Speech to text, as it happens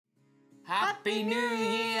Happy New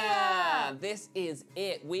Year! This is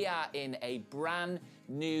it. We are in a brand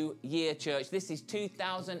new year, church. This is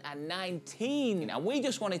 2019. And we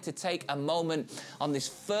just wanted to take a moment on this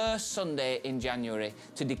first Sunday in January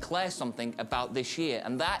to declare something about this year.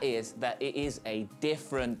 And that is that it is a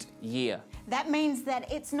different year. That means that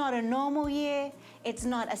it's not a normal year, it's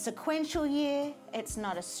not a sequential year, it's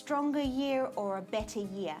not a stronger year or a better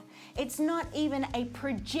year. It's not even a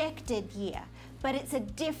projected year, but it's a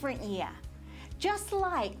different year. Just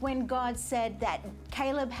like when God said that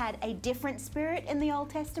Caleb had a different spirit in the Old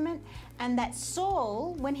Testament, and that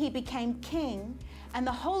Saul, when he became king and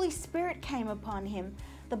the Holy Spirit came upon him,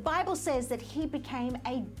 the Bible says that he became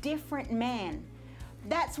a different man.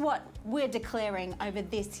 That's what we're declaring over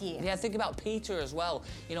this year. Yeah, think about Peter as well.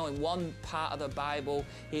 You know, in one part of the Bible,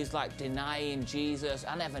 he's like denying Jesus.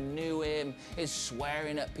 I never knew him. He's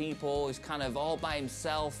swearing at people. He's kind of all by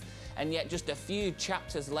himself. And yet just a few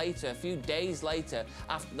chapters later, a few days later,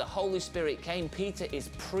 after the Holy Spirit came, Peter is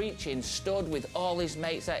preaching, stood with all his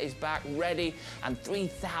mates at his back, ready, and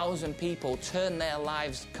 3,000 people turn their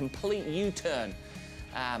lives, complete U-turn.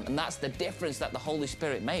 And that's the difference that the Holy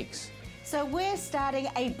Spirit makes. So we're starting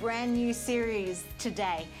a brand new series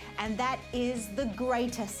today, and that is the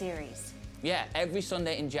Greater series. Yeah, every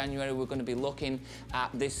Sunday in January we're going to be looking at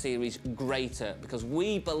this series, Greater, because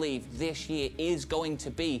we believe this year is going to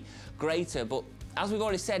be greater. But as we've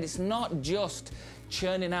already said, it's not just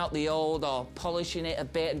churning out the old or polishing it a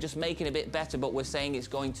bit and just making it a bit better, but we're saying it's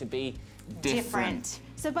going to be different.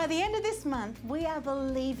 So by the end of this month, we are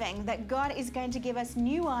believing that God is going to give us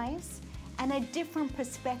new eyes and a different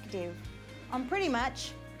perspective on pretty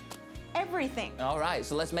much everything. All right,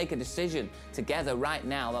 so let's make a decision together right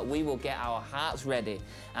now that we will get our hearts ready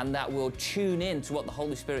and that we'll tune in to what the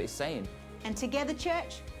Holy Spirit is saying. And together,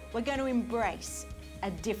 church, we're going to embrace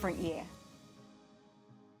a different year.